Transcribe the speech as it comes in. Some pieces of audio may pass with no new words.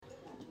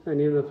In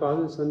the name of the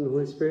Father, Son, and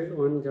Holy Spirit,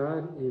 one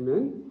God,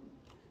 amen.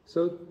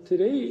 So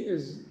today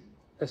is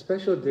a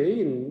special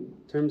day in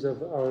terms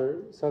of our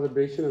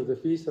celebration of the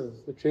Feast of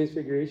the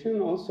Transfiguration,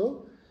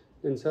 also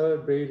in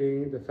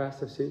celebrating the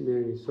Fast of St.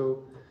 Mary.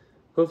 So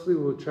hopefully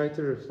we'll try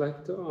to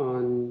reflect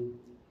on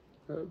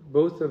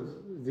both of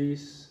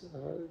these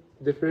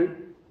different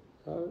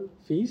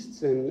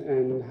feasts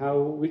and how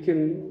we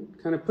can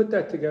kind of put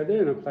that together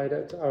and apply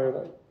that to our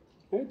life.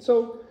 Right?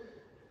 So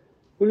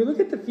when we look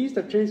at the Feast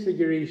of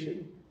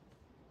Transfiguration,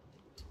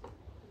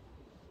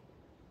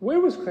 where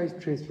was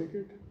Christ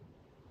transfigured?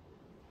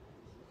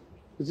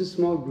 It's a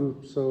small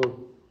group, so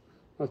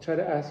I'll try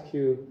to ask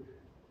you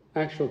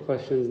actual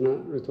questions,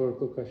 not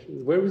rhetorical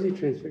questions. Where was he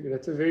transfigured?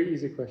 That's a very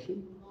easy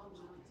question.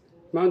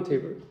 Mount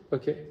Tabor.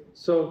 Okay,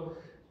 so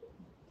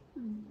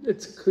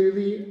it's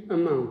clearly a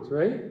mount,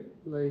 right?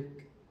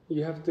 Like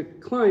you have to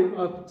climb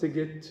up to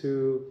get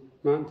to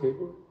Mount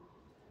Tabor.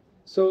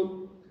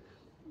 So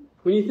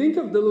when you think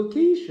of the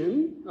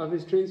location of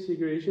his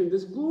transfiguration,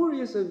 this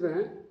glorious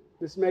event,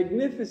 this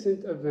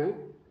magnificent event,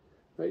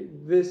 right?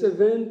 This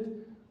event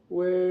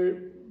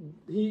where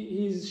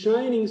he's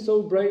shining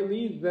so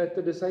brightly that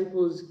the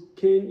disciples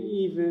can't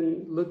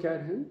even look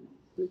at him.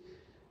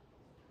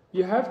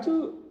 You have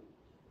to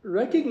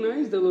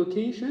recognize the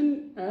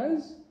location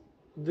as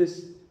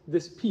this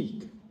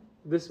peak,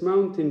 this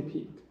mountain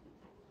peak,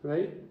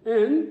 right?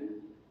 And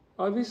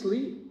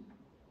obviously,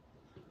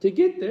 to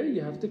get there,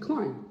 you have to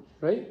climb,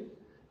 right?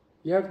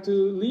 You have to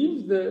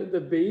leave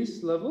the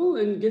base level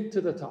and get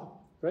to the top.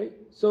 Right?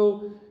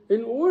 So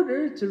in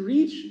order to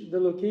reach the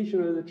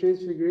location of the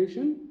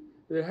transfiguration,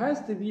 there has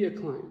to be a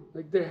climb.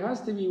 Like there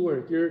has to be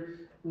work. You're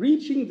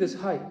reaching this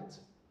height,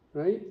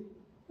 right?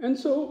 And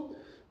so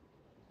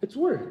it's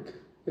work,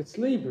 it's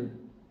labor,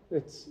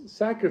 it's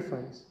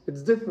sacrifice,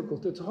 it's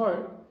difficult, it's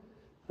hard,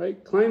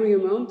 right? Climbing a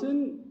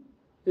mountain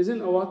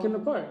isn't a walk in the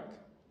park,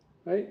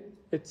 right?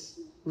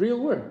 It's real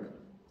work,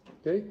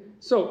 okay?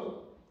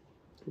 So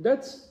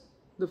that's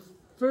the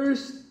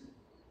first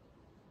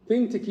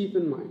thing to keep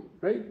in mind,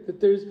 right? That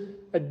there's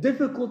a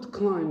difficult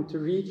climb to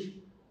reach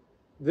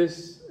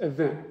this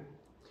event.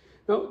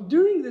 Now,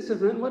 during this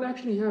event, what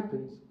actually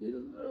happens?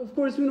 Of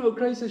course, we know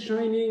Christ is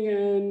shining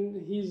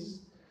and he's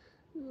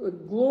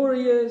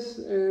glorious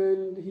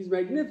and he's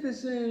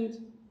magnificent,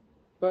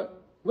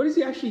 but what is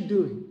he actually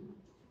doing?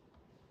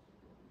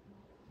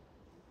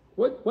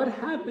 What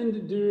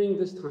happened during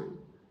this time?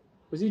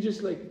 Was he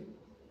just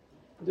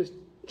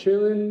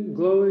chilling,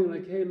 glowing,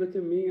 like, hey, look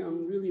at me,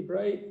 I'm really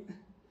bright?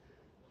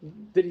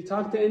 Did he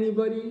talk to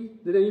anybody?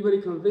 Did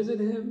anybody come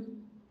visit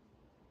him?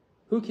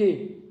 Who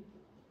came?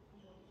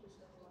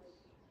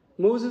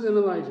 Moses and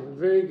Elijah.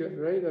 Very good,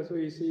 right? That's what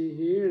you see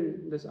here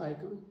in this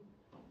icon,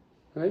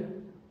 right?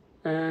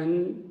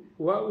 And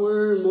what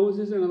were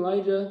Moses and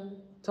Elijah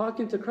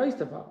talking to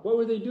Christ about? What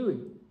were they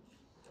doing?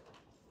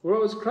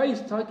 What was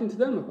Christ talking to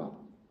them about?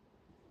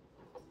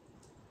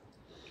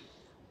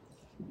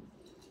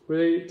 Were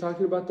they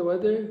talking about the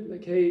weather?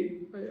 Like, hey,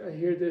 I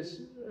hear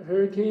this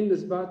hurricane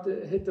that's about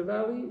to hit the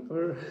valley?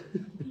 Or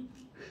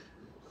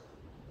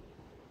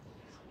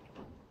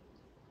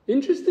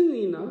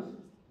interestingly enough,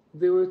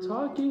 they were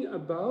talking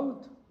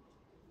about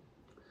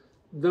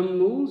the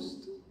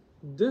most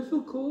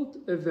difficult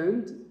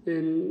event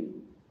in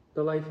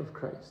the life of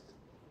Christ.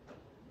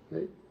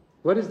 Right?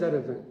 What is that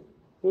event?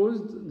 What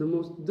was the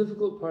most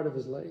difficult part of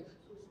his life?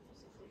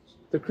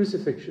 The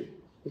crucifixion.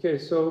 Okay,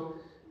 so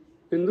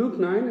in Luke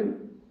 9,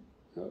 and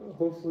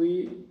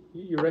hopefully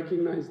you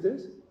recognize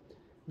this.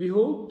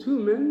 Behold, two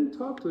men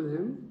talked with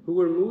him, who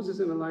were Moses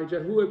and Elijah,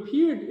 who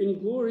appeared in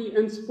glory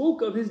and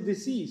spoke of his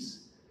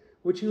decease,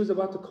 which he was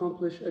about to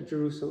accomplish at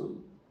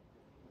Jerusalem.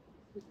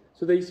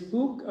 So they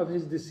spoke of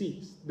his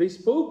decease. They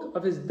spoke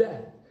of his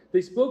death.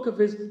 They spoke of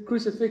his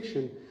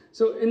crucifixion.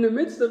 So in the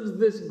midst of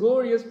this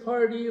glorious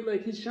party,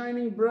 like he's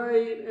shining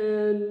bright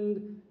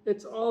and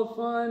it's all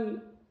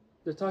fun,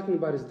 they're talking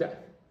about his death,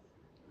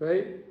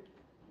 right?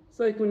 It's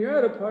like when you're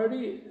at a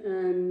party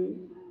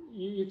and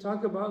you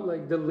talk about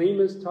like the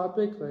lamest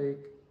topic, like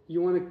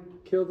you want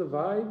to kill the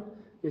vibe,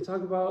 you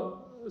talk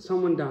about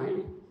someone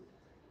dying.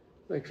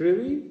 Like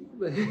really?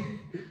 Like,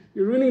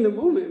 you're ruining the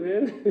moment,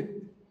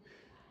 man.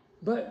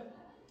 But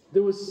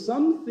there was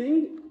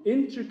something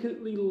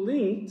intricately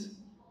linked,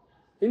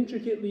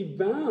 intricately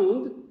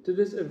bound to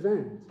this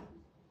event.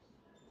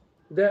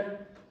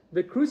 That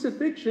the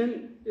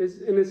crucifixion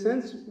is in a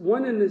sense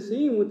one and the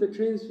same with the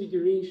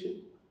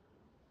transfiguration,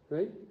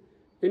 right?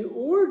 In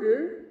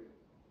order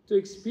to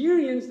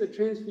experience the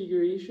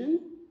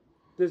transfiguration,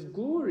 this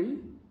glory,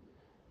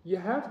 you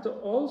have to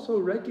also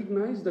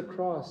recognize the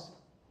cross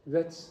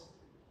that's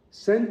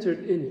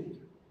centered in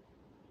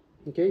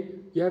it. Okay?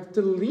 You have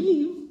to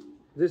leave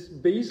this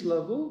base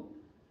level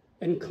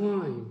and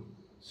climb,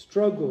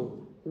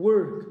 struggle,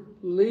 work,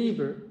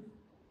 labor.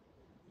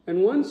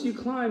 And once you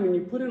climb and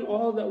you put in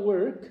all that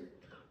work,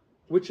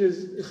 which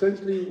is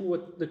essentially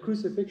what the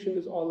crucifixion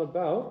is all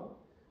about,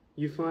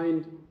 you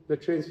find the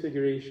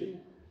transfiguration.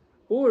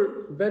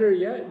 Or better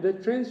yet, the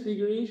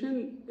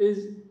transfiguration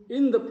is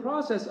in the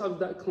process of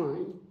that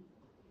climb.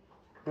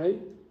 right?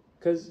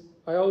 Because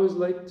I always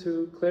like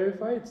to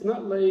clarify, it's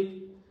not like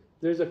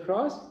there's a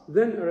cross,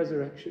 then a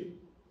resurrection,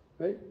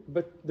 right?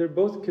 But they're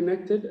both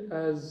connected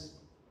as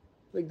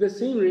like the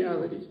same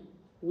reality.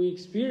 We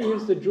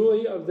experience the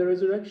joy of the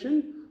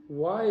resurrection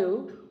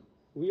while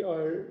we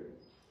are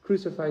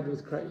crucified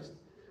with Christ.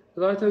 A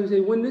lot of times we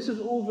say, when this is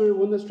over,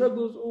 when the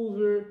struggle is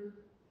over,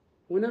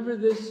 whenever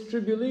this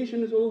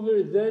tribulation is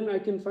over, then I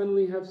can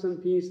finally have some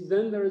peace,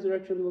 then the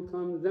resurrection will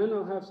come, then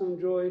I'll have some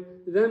joy,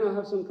 then I'll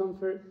have some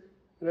comfort.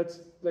 And that's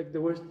like the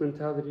worst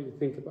mentality to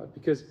think about,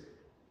 because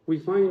we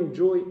find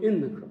joy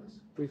in the cross.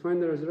 We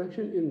find the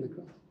resurrection in the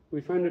cross. We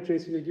find the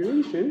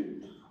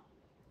transfiguration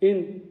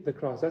in the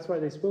cross. That's why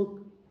they spoke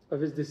of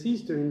his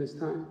decease during this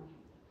time.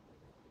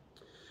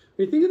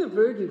 When you think of the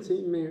Virgin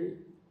Saint Mary,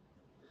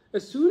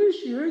 as soon as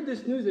she heard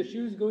this news that she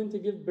was going to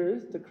give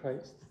birth to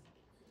Christ,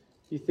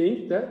 you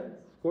think that,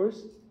 of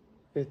course,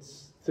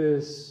 it's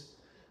this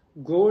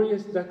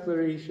glorious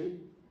declaration,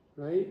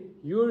 right?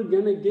 You're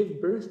going to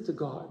give birth to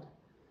God,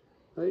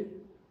 right?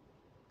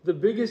 The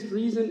biggest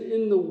reason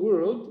in the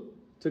world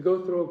to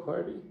go throw a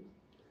party,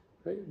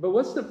 right? But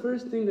what's the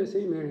first thing that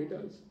Saint Mary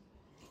does?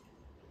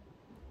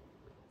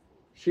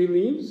 She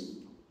leaves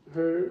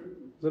her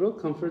little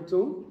comfort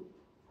zone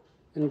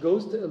and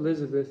goes to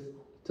Elizabeth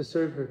to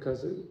serve her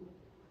cousin,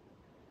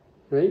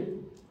 right?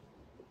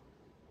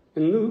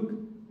 In Luke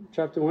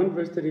chapter 1,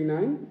 verse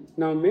 39,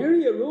 now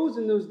Mary arose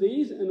in those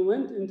days and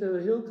went into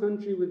the hill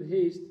country with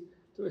haste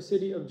to a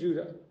city of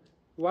Judah.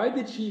 Why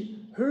did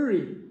she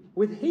hurry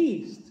with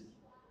haste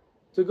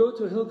to go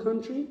to a hill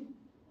country,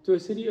 to a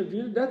city of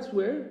Judah? That's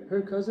where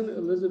her cousin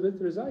Elizabeth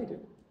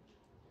resided,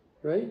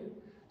 right?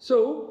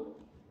 So,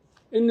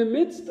 in the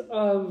midst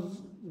of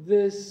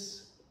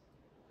this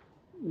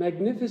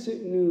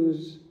magnificent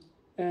news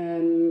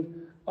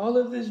and all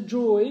of this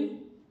joy,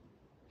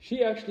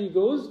 she actually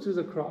goes to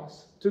the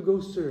cross to go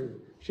serve.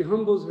 She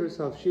humbles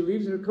herself. She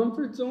leaves her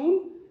comfort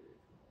zone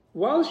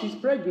while she's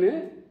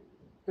pregnant,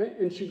 right?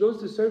 And she goes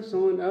to serve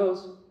someone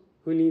else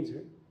who needs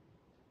her,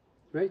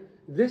 right?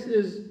 This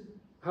is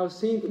how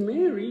Saint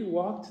Mary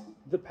walked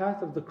the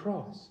path of the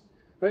cross,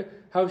 right?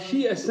 How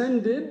she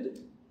ascended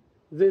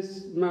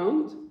this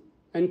mount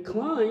and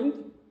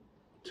climbed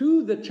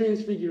to the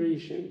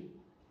transfiguration,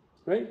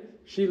 right?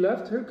 She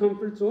left her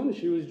comfort zone.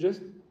 She was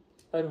just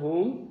at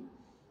home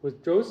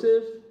with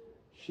Joseph.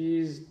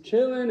 She's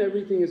chilling.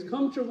 Everything is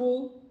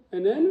comfortable.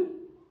 And then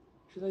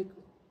she's like,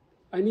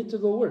 I need to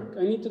go work.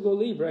 I need to go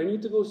labor. I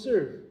need to go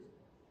serve.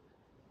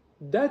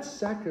 That's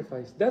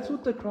sacrifice. That's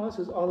what the cross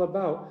is all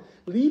about.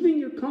 Leaving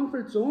your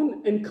comfort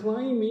zone and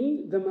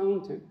climbing the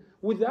mountain.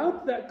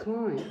 Without that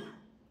climb,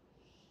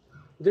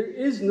 there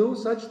is no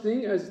such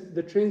thing as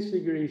the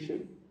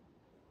transfiguration.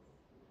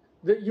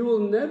 That you will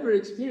never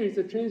experience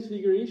the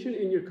transfiguration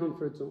in your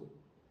comfort zone.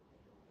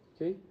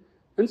 Okay?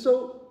 And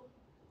so,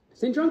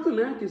 St. John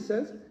Climacus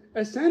says,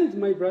 ascend,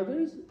 my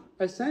brothers,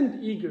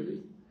 ascend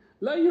eagerly.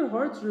 Let your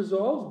heart's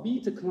resolve be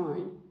to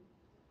climb.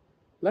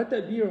 Let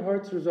that be your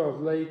heart's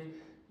resolve, like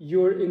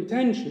your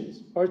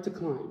intentions are to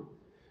climb.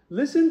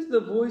 Listen to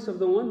the voice of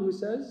the one who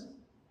says,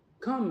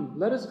 come,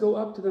 let us go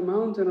up to the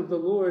mountain of the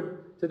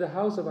Lord, to the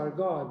house of our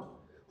God,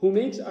 who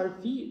makes our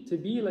feet to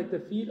be like the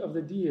feet of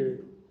the deer,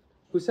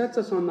 who sets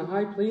us on the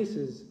high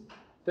places,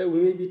 that we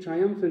may be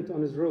triumphant on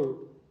his road.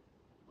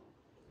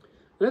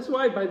 And that's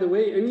why, by the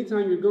way,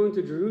 anytime you're going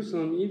to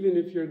Jerusalem, even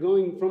if you're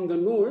going from the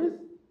north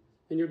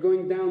and you're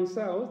going down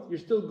south, you're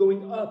still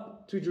going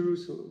up to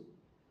Jerusalem.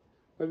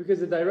 Right? Because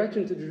the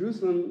direction to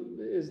Jerusalem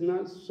is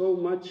not so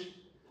much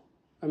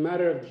a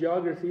matter of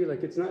geography,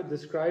 like it's not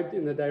described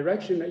in the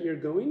direction that you're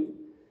going,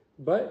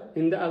 but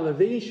in the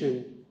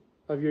elevation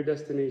of your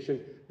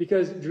destination.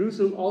 Because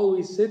Jerusalem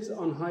always sits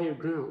on higher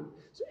ground.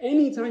 So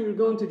anytime you're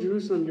going to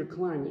Jerusalem, you're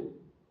climbing,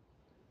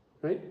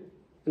 right?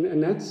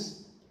 And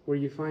that's where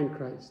you find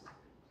Christ,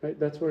 right?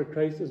 That's where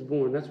Christ is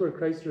born. That's where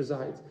Christ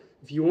resides.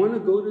 If you want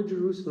to go to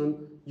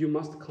Jerusalem, you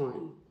must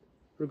climb,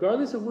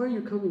 regardless of where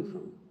you're coming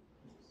from,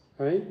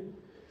 right?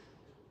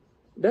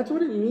 That's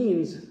what it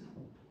means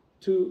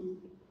to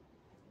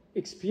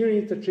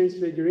experience the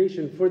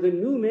transfiguration, for the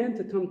new man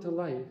to come to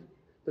life.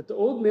 That the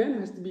old man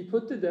has to be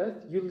put to death.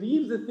 You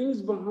leave the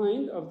things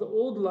behind of the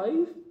old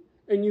life,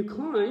 and you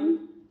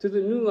climb to the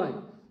new life,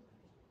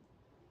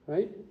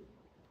 right?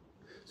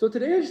 So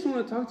today I just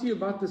want to talk to you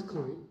about this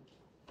climb.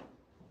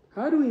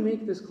 How do we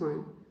make this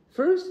climb?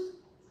 First,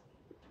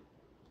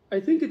 I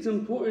think it's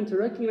important to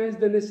recognize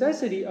the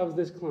necessity of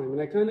this climb,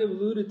 and I kind of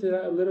alluded to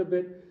that a little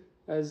bit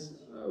as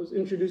I was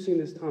introducing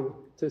this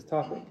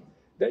topic,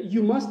 that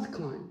you must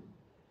climb.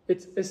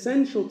 It's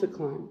essential to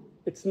climb.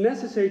 It's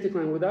necessary to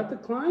climb. Without the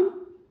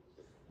climb,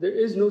 there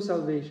is no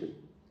salvation.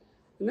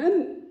 And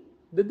then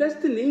the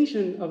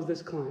destination of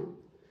this climb.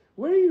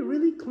 Where are you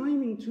really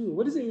climbing to?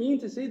 What does it mean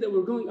to say that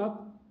we're going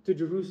up to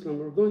Jerusalem,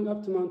 we're going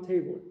up to Mount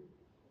Tabor,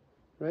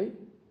 right?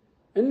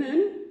 And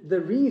then the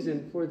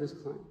reason for this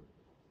climb,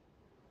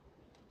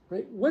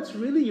 right? What's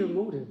really your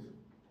motive?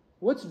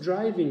 What's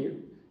driving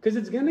you? Because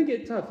it's going to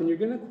get tough, and you're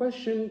going to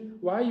question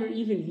why you're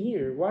even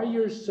here, why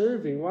you're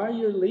serving, why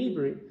you're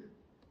laboring.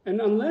 And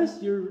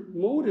unless your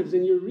motives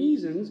and your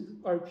reasons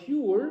are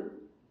pure,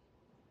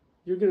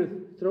 you're going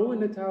to throw in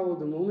the towel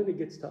the moment it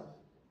gets tough.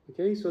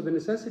 Okay, so the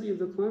necessity of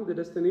the climb, the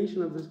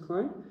destination of this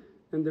climb,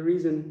 and the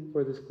reason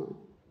for this climb.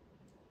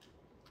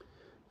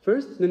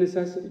 First, the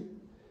necessity.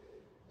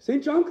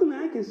 St. John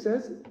Climacus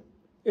says,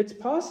 it's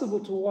possible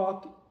to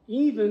walk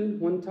even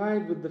when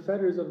tied with the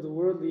fetters of the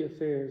worldly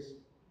affairs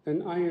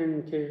and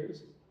iron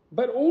cares,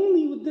 but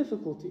only with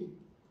difficulty.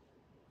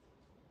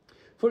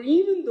 For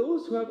even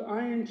those who have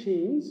iron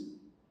chains,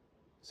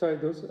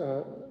 there's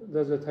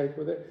a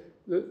typo there.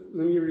 Let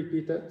me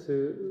repeat that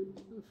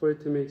for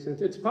it to make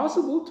sense. It's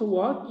possible to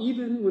walk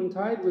even when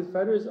tied with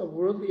fetters of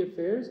worldly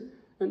affairs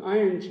and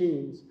iron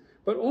chains,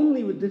 but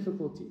only with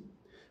difficulty.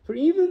 For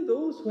even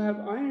those who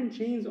have iron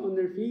chains on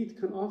their feet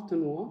can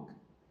often walk,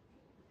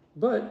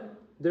 but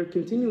they're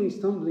continually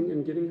stumbling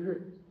and getting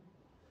hurt.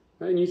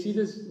 And you see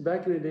this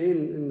back in the day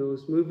in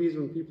those movies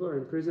when people are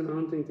in prison. I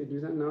don't think they do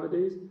that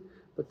nowadays,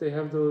 but they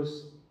have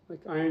those like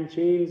iron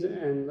chains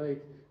and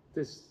like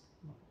this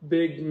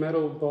big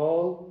metal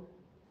ball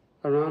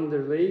around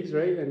their legs,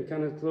 right? And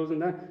kind of closing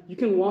down. You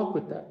can walk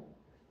with that,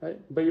 right?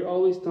 But you're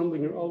always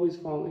stumbling, you're always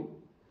falling.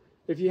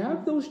 If you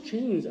have those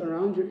chains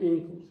around your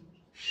ankles,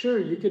 sure,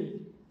 you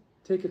could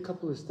take a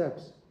couple of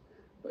steps,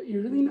 but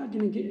you're really not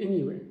going to get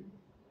anywhere,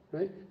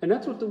 right? And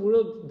that's what the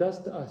world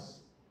does to us.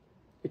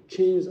 It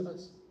chains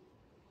us.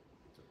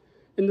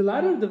 In the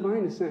Ladder of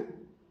Divine Ascent,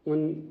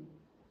 when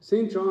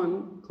St.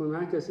 John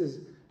Climacus is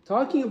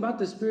talking about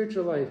the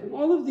spiritual life and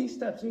all of these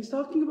steps, and he's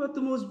talking about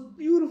the most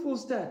beautiful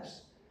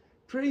steps: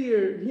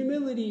 prayer,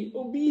 humility,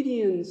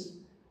 obedience.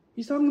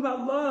 He's talking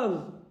about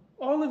love,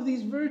 all of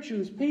these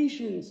virtues,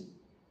 patience.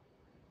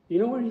 You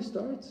know where he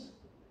starts?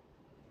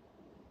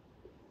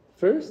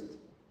 First,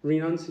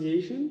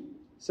 renunciation.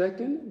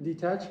 Second,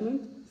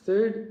 detachment.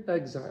 Third,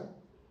 exile.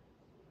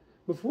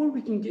 Before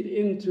we can get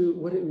into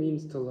what it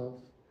means to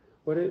love,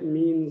 what it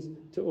means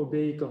to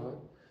obey God,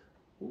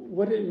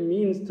 what it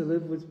means to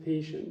live with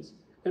patience,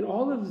 and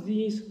all of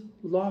these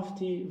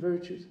lofty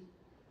virtues,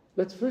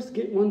 let's first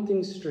get one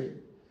thing straight.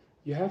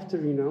 You have to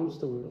renounce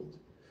the world.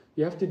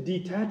 You have to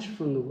detach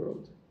from the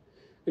world.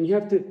 And you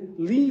have to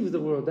leave the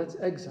world. That's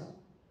exile.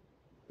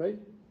 Right?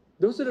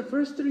 Those are the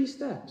first three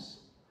steps.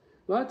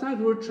 A lot of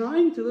times we're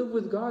trying to live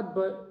with God,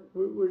 but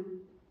we're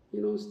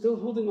still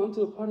holding on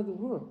to a part of the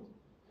world.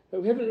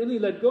 We haven't really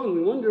let go, and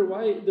we wonder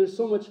why there's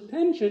so much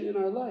tension in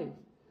our life.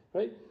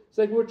 Right? It's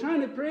like we're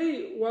trying to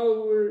pray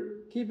while we're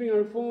keeping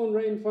our phone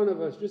right in front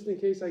of us, just in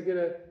case I get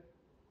a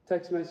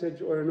text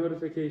message or a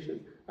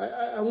notification.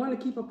 I want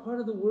to keep a part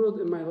of the world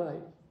in my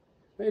life.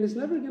 Right? And it's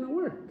never going to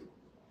work.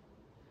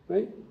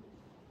 Right?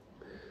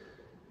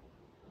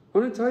 I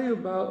want to tell you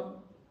about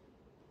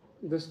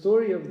the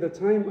story of the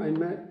time I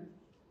met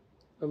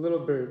a little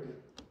bird.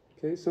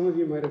 Okay, some of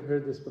you might have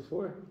heard this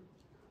before.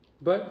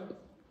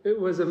 But it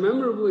was a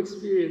memorable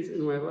experience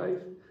in my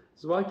life. I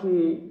was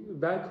walking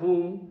back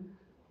home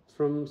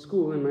from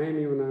school in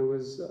Miami when I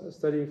was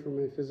studying for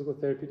my physical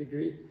therapy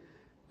degree.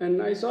 And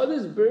I saw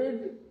this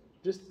bird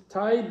just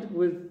tied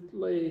with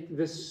like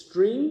this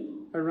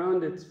string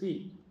around its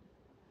feet.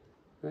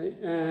 Right?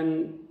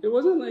 And it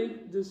wasn't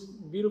like this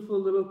beautiful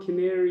little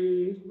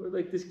canary or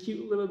like this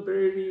cute little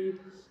birdie.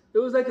 It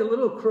was like a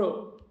little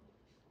crow,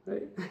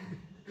 right?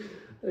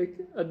 Like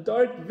a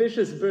dark,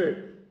 vicious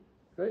bird,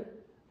 right?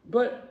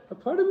 But a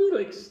part of me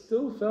like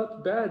still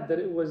felt bad that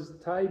it was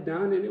tied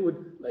down, and it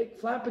would like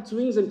flap its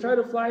wings and try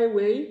to fly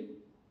away.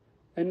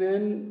 And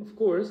then, of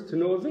course, to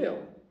no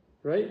avail,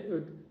 right? It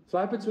would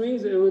flap its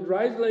wings, it would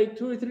rise like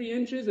 2 or 3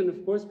 inches, and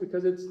of course,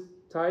 because it's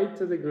tied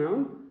to the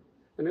ground,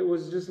 and it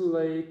was just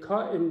like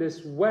caught in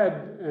this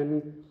web,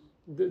 and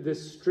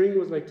this string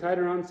was like tied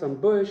around some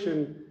bush,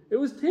 and it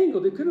was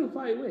tangled. It couldn't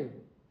fly away.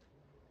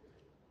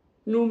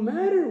 No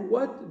matter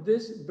what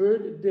this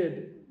bird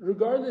did,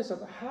 regardless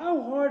of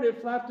how hard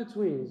it flapped its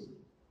wings,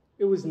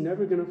 it was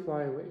never going to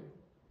fly away.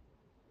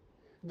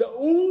 The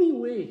only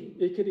way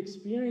it could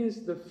experience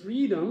the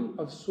freedom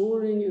of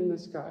soaring in the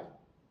sky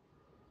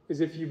is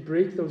if you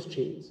break those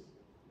chains,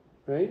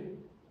 right?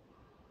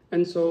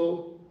 And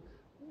so,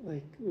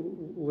 like,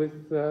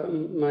 with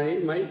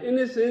my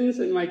innocence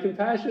and my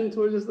compassion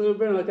towards this little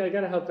bird, I'm like, I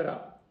got to help it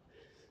out.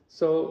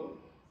 So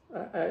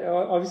I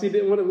obviously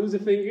didn't want to lose a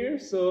finger,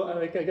 so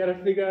I got to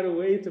figure out a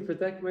way to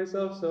protect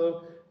myself.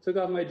 So took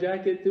off my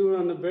jacket, threw it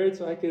on the bird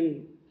so I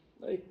can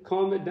like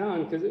calm it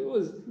down, because it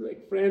was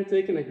like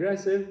frantic and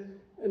aggressive.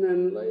 And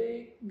then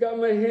like got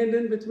my hand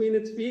in between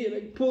its feet,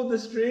 like pulled the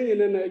string,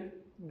 and then I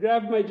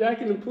grabbed my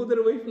jacket and pulled it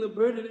away from the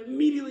bird, and it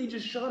immediately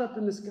just shot up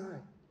in the sky.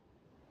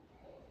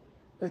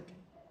 Like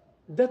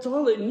that's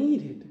all it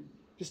needed,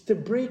 just to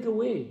break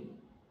away.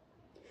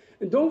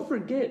 And don't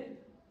forget,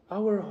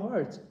 our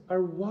hearts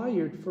are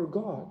wired for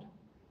God.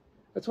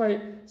 That's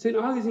why St.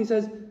 Augustine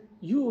says,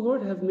 "You, O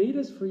Lord, have made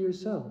us for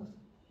yourself,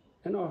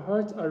 and our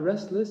hearts are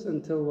restless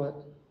until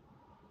what?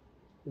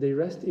 They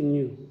rest in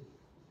you."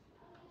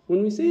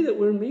 When we say that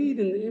we're made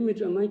in the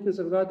image and likeness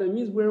of God, that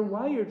means we're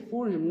wired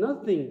for Him.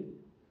 Nothing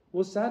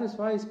will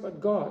satisfy us but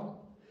God.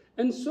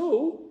 And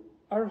so,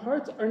 our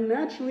hearts are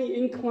naturally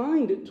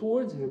inclined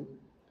towards Him.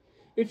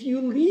 If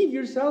you leave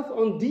yourself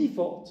on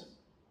default,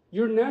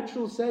 your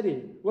natural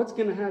setting, what's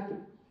going to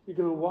happen? You're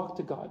going to walk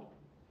to God.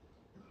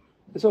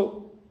 And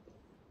so,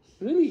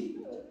 really,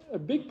 a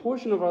big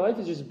portion of our life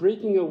is just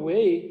breaking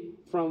away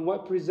from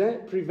what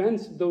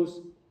prevents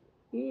those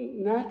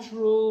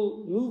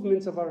natural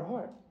movements of our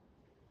heart.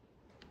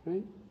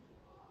 Right?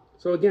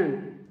 So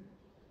again,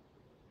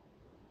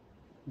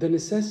 the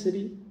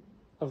necessity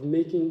of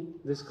making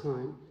this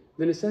climb,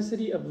 the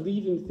necessity of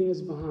leaving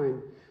things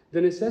behind,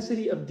 the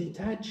necessity of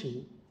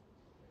detaching.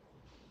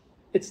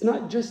 It's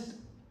not just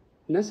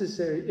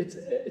necessary, it's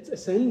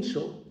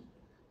essential.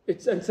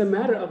 It's a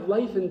matter of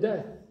life and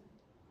death.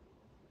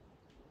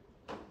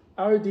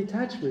 Our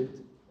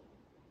detachment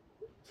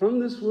from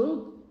this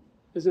world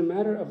is a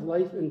matter of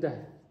life and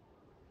death.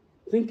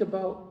 Think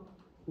about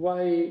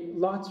why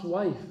Lot's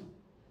wife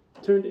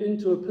turned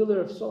into a pillar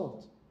of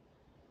salt.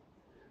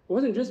 It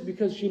wasn't just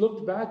because she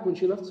looked back when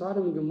she left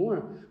Sodom and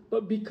Gomorrah,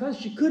 but because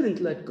she couldn't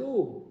let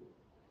go.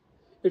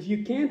 If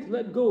you can't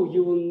let go,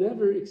 you will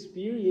never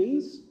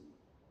experience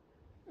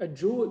the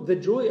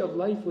joy of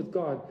life with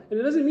God. And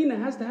it doesn't mean it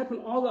has to happen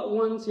all at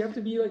once. You have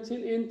to be like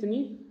St.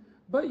 Anthony,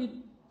 but you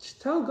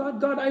just tell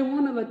God, God, I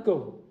want to let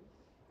go.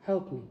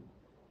 Help me.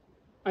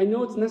 I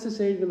know it's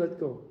necessary to let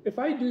go. If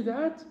I do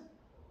that,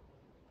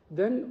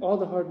 then all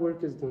the hard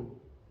work is done.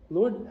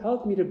 Lord,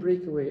 help me to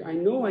break away. I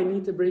know I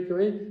need to break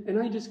away,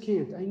 and I just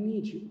can't. I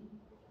need you.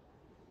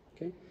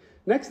 Okay?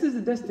 Next is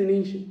the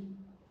destination.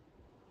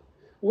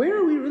 Where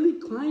are we really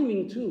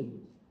climbing to?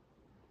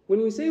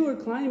 When we say we're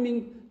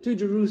climbing to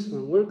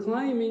Jerusalem, we're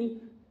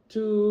climbing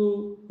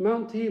to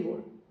Mount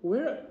Tabor,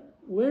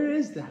 where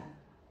is that?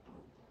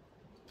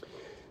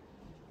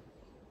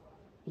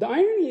 The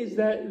irony is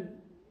that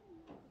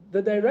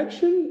the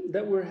direction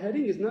that we're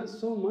heading is not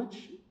so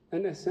much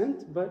an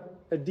ascent, but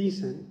a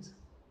descent.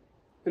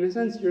 In a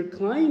sense, you're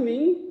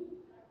climbing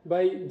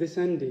by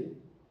descending.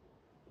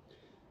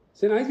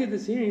 St. Isaiah the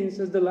Syrian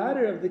says, the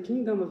ladder of the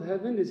kingdom of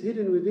heaven is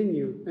hidden within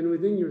you and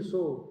within your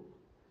soul.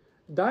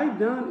 Dive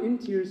down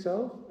into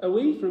yourself,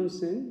 away from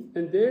sin,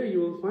 and there you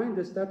will find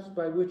the steps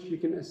by which you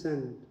can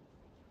ascend.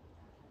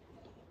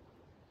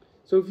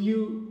 So if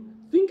you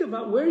think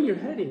about where you're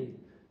heading,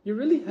 you're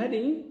really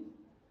heading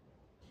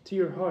to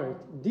your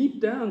heart,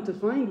 deep down to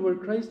find where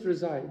Christ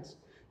resides.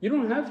 You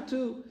don't have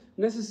to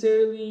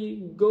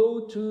necessarily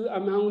go to a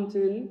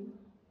mountain,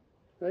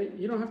 right?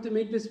 You don't have to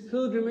make this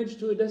pilgrimage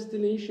to a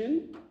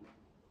destination.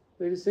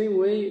 Like the same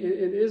way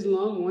in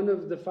Islam, one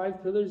of the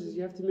 5 pillars is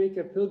you have to make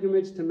a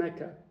pilgrimage to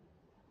Mecca,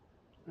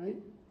 right?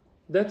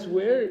 That's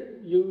where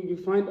you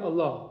find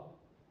Allah.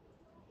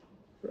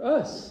 For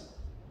us,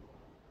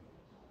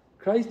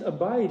 Christ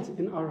abides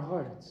in our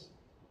hearts,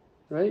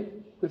 right?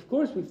 Of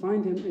course, we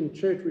find Him in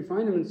church, we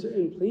find Him in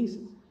certain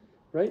places,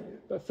 right?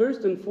 But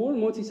first and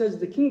foremost, He says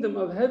the kingdom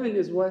of heaven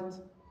is what?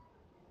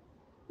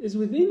 Is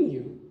within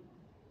you.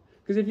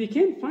 Because if you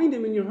can't find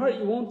Him in your heart,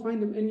 you won't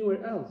find Him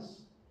anywhere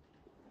else,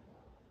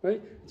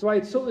 right? That's why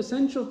it's so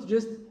essential to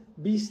just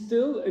be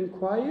still and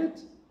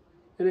quiet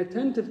and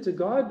attentive to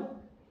God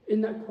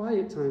in that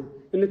quiet time,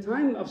 in the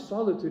time of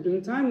solitude, in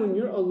the time when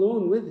you're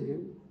alone with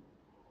Him.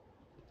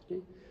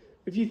 Okay?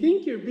 If you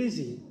think you're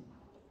busy,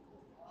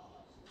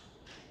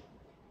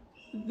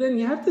 then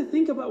you have to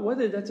think about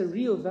whether that's a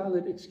real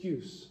valid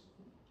excuse.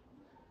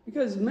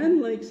 Because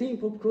men like St.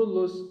 Pope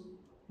Kyrillos,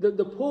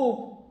 the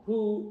Pope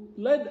who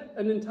led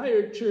an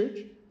entire church,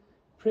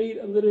 prayed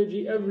a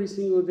liturgy every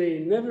single day,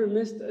 never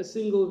missed a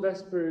single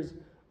Vespers,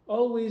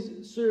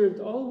 always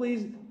served,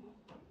 always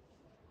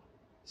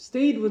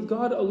stayed with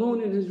God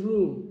alone in his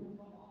room.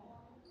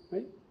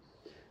 Right?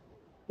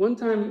 One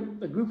time,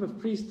 a group of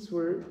priests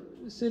were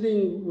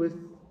sitting with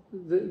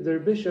their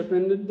bishop,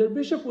 and their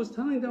bishop was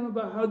telling them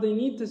about how they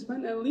need to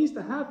spend at least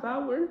a half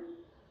hour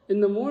in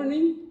the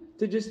morning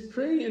to just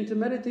pray and to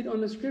meditate on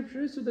the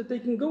scriptures so that they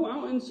can go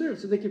out and serve,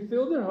 so they can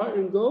fill their heart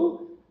and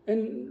go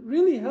and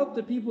really help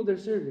the people they're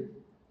serving.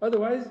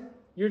 Otherwise,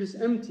 you're just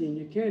empty and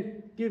you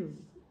can't give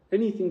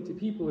anything to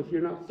people if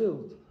you're not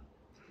filled.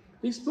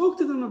 He spoke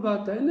to them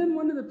about that, and then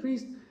one of the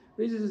priests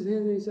raises his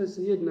hand and he says,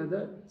 Sayyidina,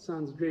 that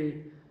sounds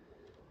great,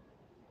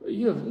 but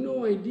you have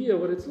no idea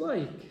what it's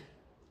like.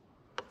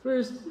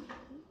 First,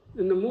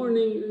 in the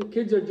morning,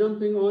 kids are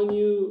jumping on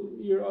you,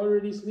 you're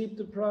already sleep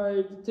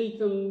deprived, take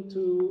them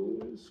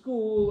to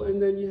school,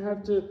 and then you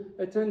have to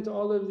attend to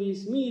all of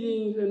these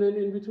meetings, and then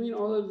in between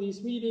all of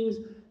these meetings,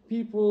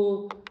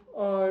 people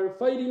are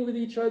fighting with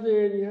each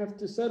other, and you have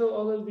to settle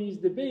all of these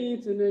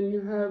debates, and then you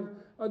have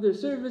other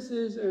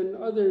services and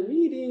other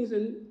meetings,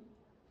 and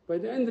by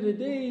the end of the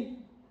day,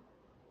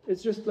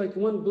 it's just like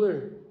one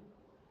blur.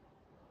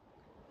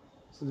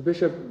 So the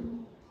bishop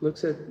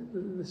looks at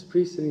this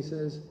priest and he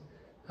says,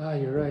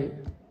 you're right.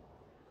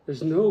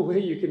 There's no way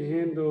you can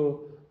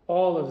handle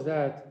all of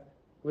that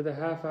with a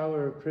half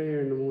hour of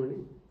prayer in the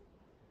morning.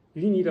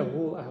 You need a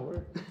whole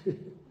hour.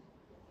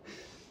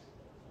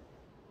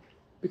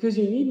 Because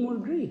you need more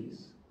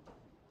grace.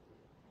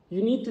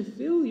 You need to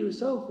fill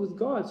yourself with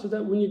God so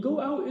that when you go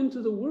out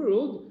into the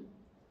world,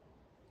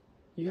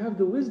 You have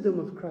the wisdom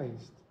of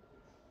Christ.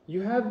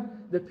 You have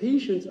the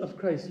patience of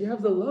Christ. You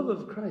have the love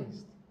of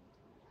Christ.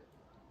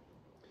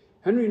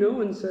 Henry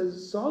Nouwen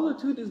says,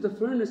 solitude is the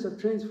furnace of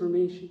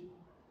transformation.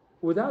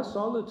 Without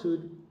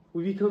solitude,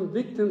 we become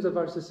victims of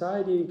our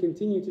society and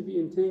continue to be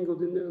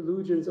entangled in the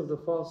illusions of the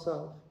false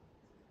self.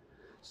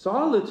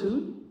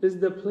 Solitude is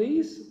the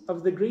place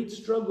of the great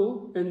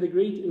struggle and the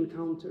great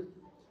encounter.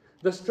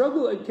 The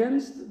struggle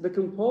against the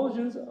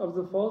compulsions of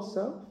the false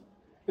self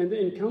and the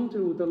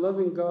encounter with the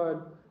loving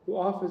God who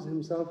offers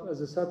himself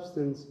as a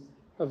substance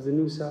of the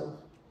new self.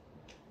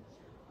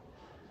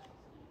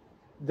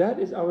 That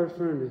is our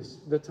furnace,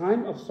 the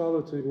time of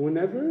solitude.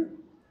 Whenever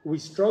we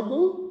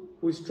struggle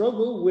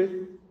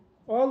with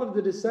all of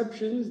the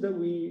deceptions that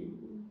we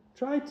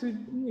try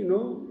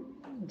to,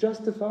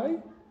 justify,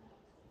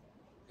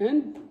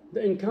 and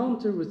the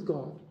encounter with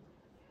God.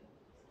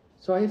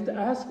 So I have to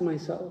ask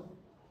myself,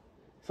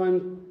 if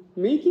I'm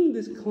making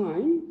this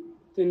climb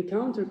to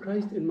encounter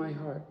Christ in my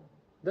heart,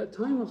 that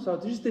time of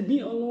solitude, just to be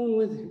alone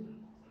with Him.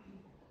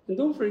 And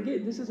don't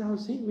forget, this is how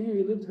St.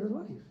 Mary lived her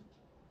life.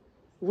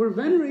 We're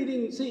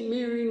venerating St.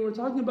 Mary and we're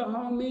talking about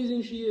how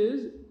amazing she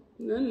is,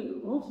 and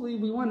then hopefully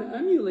we want to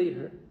emulate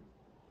her.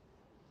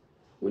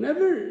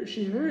 Whenever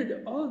she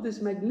heard all of this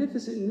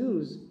magnificent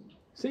news,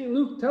 St.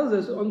 Luke tells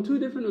us on 2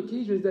 different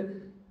occasions that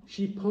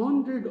she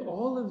pondered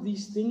all of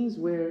these things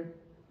where?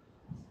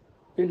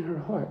 In her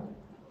heart.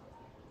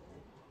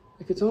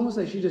 Like it's almost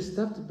like she just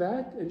stepped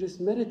back and just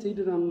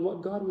meditated on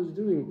what God was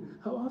doing.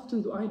 How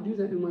often do I do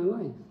that in my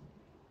life?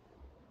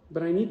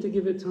 But I need to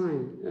give it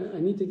time. I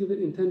need to give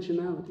it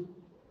intentionality.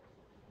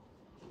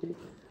 Okay?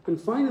 And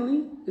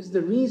finally, is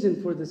the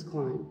reason for this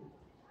climb.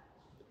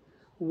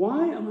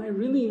 Why am I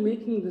really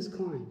making this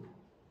climb?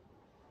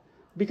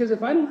 Because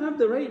if I don't have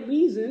the right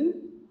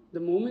reason, the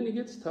moment it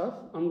gets tough,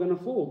 I'm going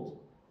to fold.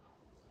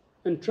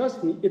 And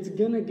trust me, it's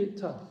going to get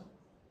tough.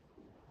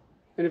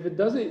 And if it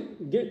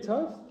doesn't get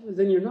tough,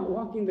 then you're not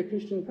walking the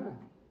Christian path.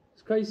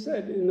 As Christ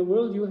said, in the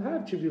world you will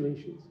have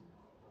tribulations.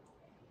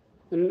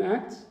 And in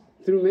Acts,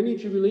 through many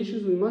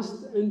tribulations, we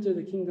must enter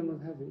the kingdom of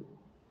heaven.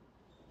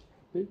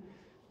 Okay?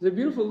 There's a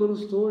beautiful little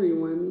story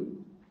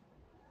when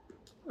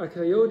a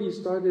coyote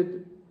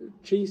started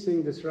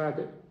chasing this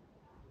rabbit.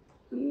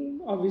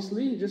 And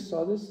obviously, he just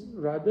saw this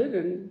rabbit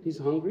and he's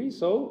hungry,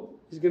 so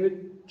he's going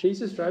to chase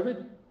this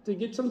rabbit to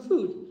get some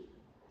food.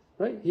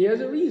 Right? He has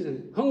a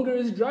reason. Hunger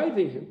is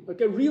driving him, like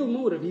a real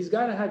motive. He's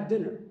got to have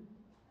dinner.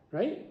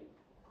 Right?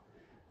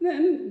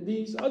 Then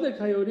these other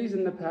coyotes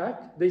in the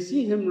pack, they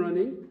see him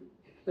running.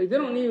 Like they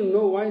don't even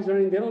know why he's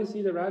running. They don't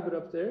see the rabbit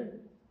up there.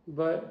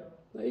 But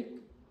like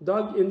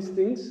dog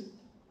instincts,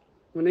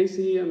 when they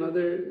see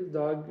another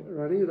dog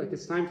running, like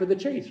it's time for the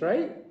chase,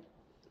 right?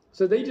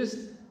 So they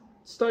just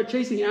start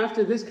chasing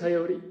after this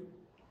coyote.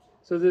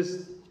 So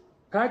this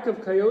pack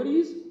of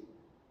coyotes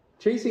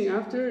chasing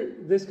after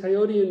this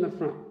coyote in the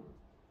front.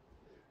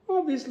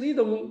 Obviously,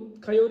 the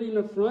coyote in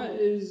the front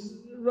is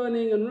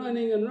running and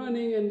running and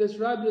running, and this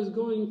rabbit is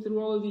going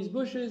through all of these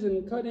bushes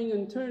and cutting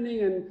and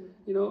turning, and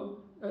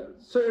at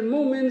certain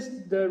moments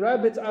the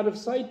rabbit's out of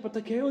sight, but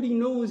the coyote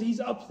knows he's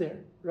up there,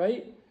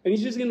 right? And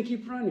he's just going to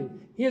keep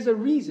running. He has a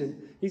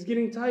reason. He's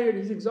getting tired,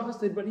 he's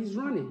exhausted, but he's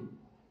running.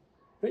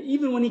 Right?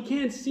 Even when he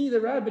can't see the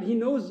rabbit, he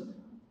knows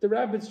the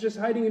rabbit's just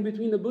hiding in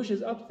between the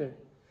bushes up there.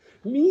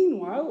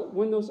 Meanwhile,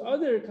 when those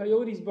other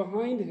coyotes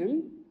behind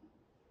him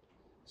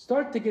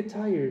start to get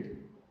tired,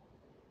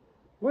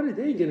 what are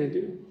they going to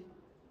do?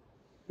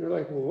 They're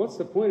like, well, what's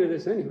the point of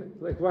this anyway?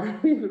 Like, why are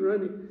we even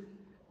running?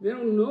 They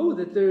don't know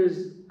that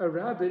there's a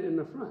rabbit in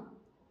the front.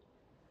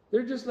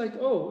 They're just like,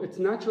 oh, it's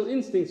natural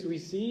instincts. We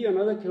see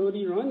another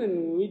coyote run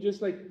and we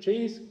just like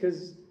chase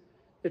because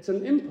it's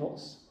an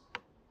impulse.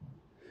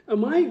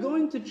 Am I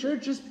going to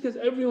church just because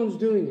everyone's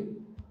doing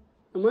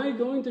it? Am I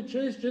going to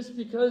church just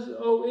because,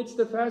 oh, it's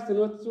the fast and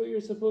that's what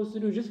you're supposed to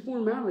do? Just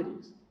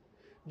formalities.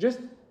 Just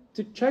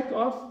to check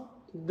off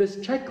this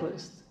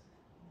checklist,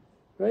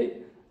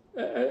 right?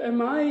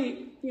 Am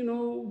I,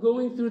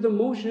 going through the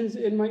motions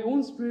in my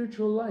own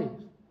spiritual life?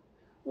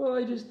 Well,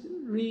 I just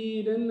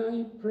read and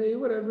I pray,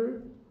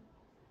 whatever.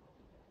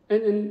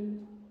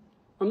 And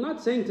I'm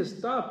not saying to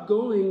stop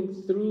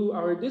going through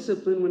our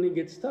discipline when it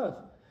gets tough,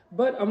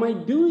 but am I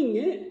doing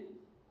it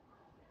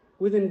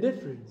with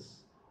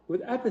indifference,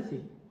 with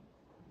apathy?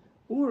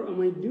 Or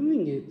am I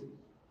doing it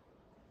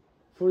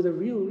for the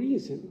real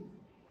reason?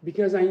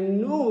 Because I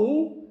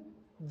know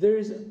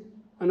there's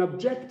an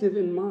objective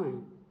in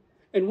mind.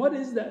 And what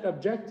is that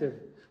objective?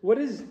 What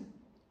is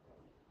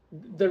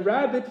the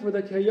rabbit for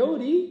the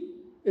coyote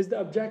is the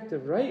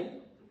objective, right?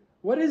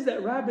 What is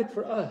that rabbit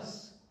for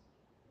us?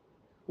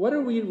 What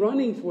are we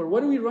running for?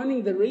 What are we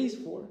running the race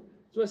for?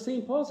 So as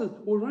St. Paul says,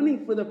 we're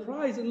running for the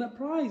prize, and the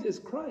prize is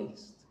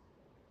Christ.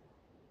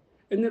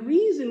 And the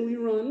reason we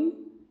run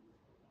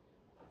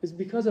is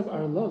because of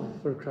our love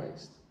for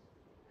Christ.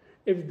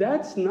 If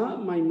that's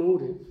not my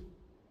motive,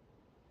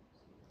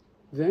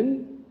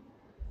 then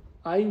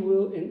I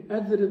will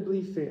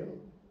inevitably fail.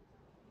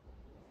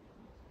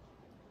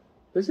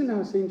 Listen to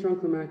how St. John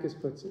Climacus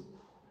puts it.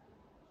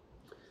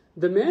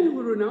 The man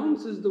who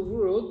renounces the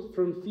world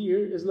from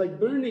fear is like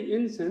burning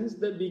incense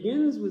that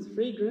begins with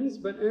fragrance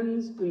but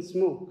ends in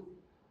smoke.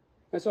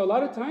 And so a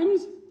lot of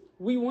times,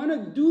 we want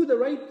to do the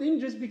right thing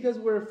just because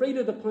we're afraid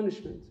of the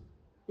punishment.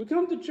 We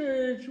come to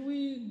church,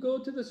 we go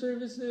to the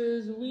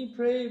services, we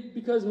pray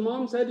because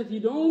mom said if you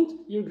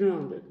don't, you're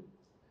grounded.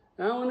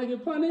 I don't want to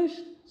get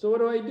punished, so what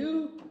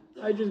do?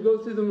 I just go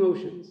through the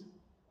motions,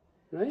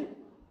 right?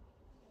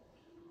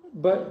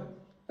 But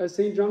as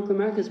St. John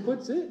Climacus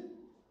puts it,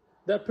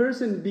 that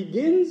person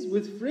begins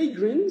with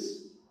fragrance,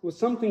 with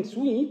something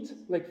sweet,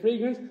 like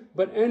fragrance,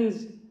 but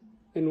ends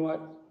in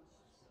what?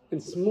 In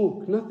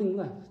smoke, nothing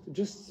left,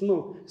 just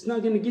smoke. It's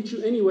not going to get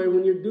you anywhere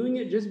when you're doing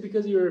it just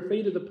because you're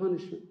afraid of the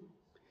punishment.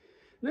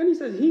 And then he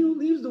says, he who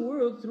leaves the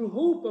world through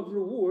hope of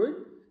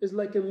reward is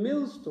like a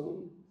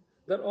millstone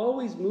that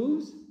always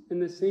moves in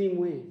the same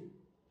way.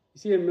 You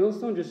see a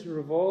millstone just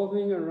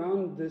revolving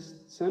around this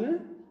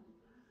center?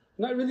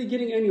 Not really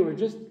getting anywhere,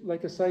 just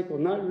like a cycle,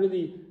 not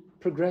really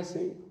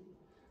progressing.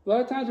 A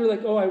lot of times we're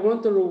like, oh, I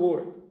want the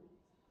reward.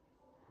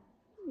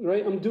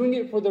 Right? I'm doing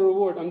it for the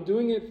reward. I'm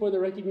doing it for the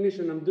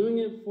recognition. I'm doing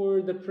it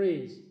for the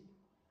praise.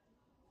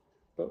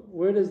 But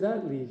where does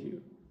that leave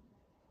you?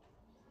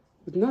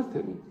 With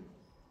nothing.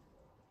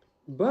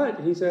 But,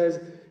 he says,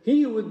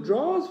 he who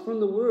withdraws from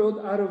the world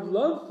out of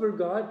love for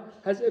God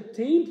has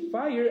obtained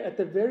fire at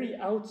the very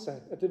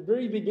outset. At the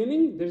very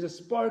beginning, there's a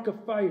spark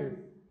of fire.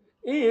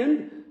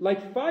 And,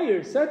 like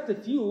fire set to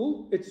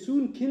fuel, it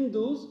soon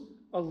kindles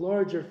a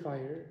larger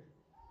fire.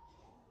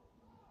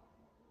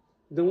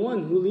 The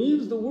one who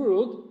leaves the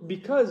world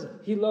because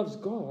he loves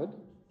God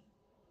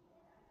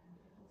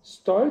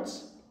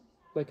starts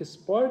like a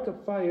spark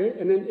of fire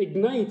and then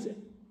ignites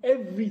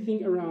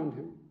everything around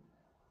him.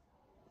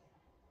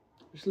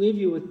 I'll just leave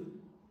you with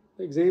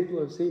the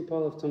example of St.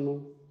 Paul of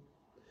Tamul.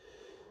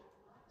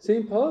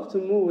 St. Paul of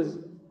Tamul was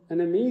an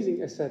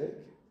amazing ascetic.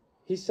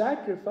 He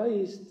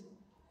sacrificed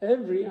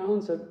every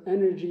ounce of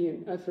energy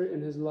and effort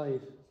in his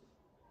life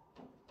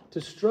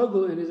to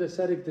struggle in his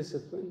ascetic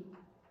discipline.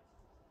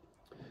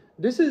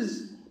 This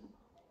is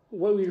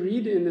what we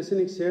read in the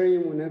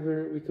Synaxarium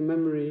whenever we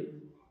commemorate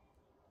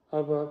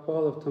Abba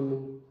Paul of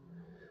Tamul.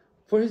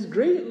 For his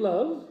great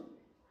love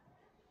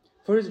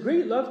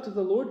to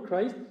the Lord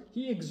Christ,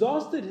 he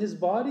exhausted his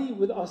body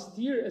with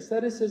austere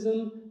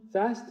asceticism,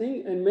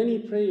 fasting, and many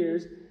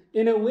prayers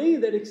in a way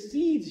that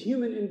exceeds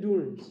human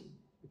endurance.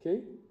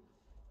 Okay?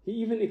 He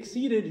even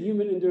exceeded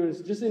human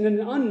endurance, just in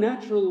an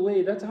unnatural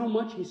way. That's how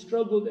much he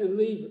struggled and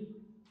labored.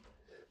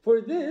 For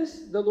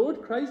this, the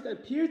Lord Christ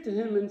appeared to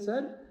him and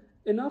said,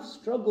 "Enough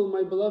struggle,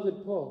 my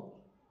beloved Paul."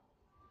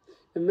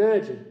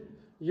 Imagine,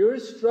 you're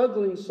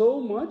struggling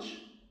so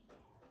much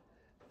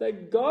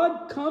that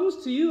God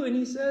comes to you and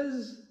he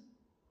says,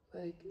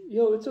 like,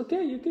 yo, it's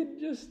okay, you could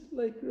just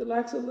like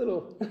relax a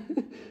little.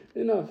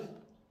 Enough.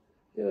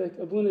 You're like,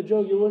 Abuna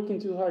Joe, you're working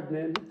too hard,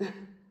 man.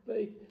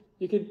 Like,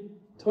 you could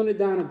tone it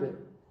down a bit.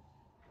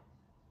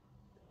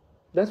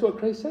 That's what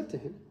Christ said to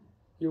him.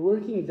 You're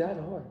working that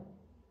hard.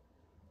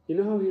 You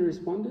know how he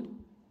responded?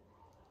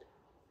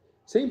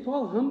 St.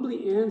 Paul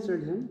humbly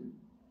answered him,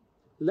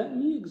 "Let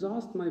me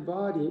exhaust my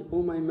body,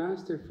 O my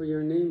master, for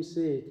your name's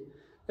sake,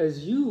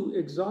 as you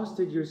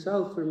exhausted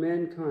yourself for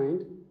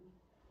mankind,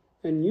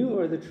 and you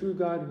are the true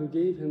God who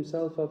gave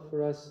himself up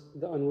for us,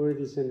 the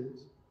unworthy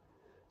sinners."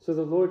 So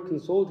the Lord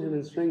consoled him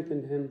and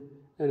strengthened him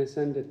and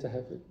ascended to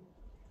heaven.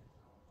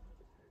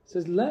 He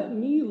says, let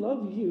me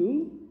love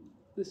you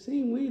the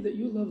same way that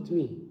you loved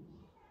me.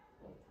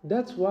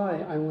 That's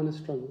why I want to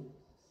struggle,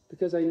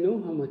 because I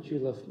know how much you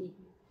love me.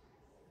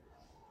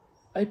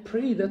 I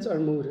pray that's our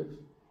motive.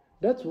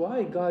 That's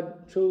why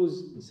God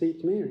chose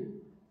Saint Mary,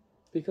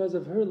 because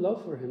of her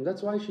love for him.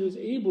 That's why she was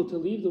able to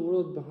leave the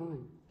world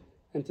behind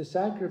and to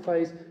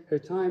sacrifice her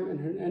time and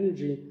her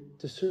energy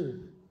to serve.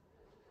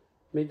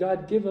 May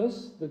God give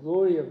us the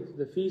glory of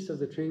the Feast of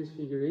the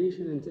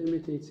Transfiguration and to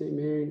imitate Saint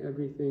Mary in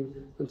everything.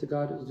 Unto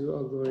God is due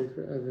all glory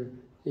forever.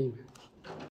 Amen.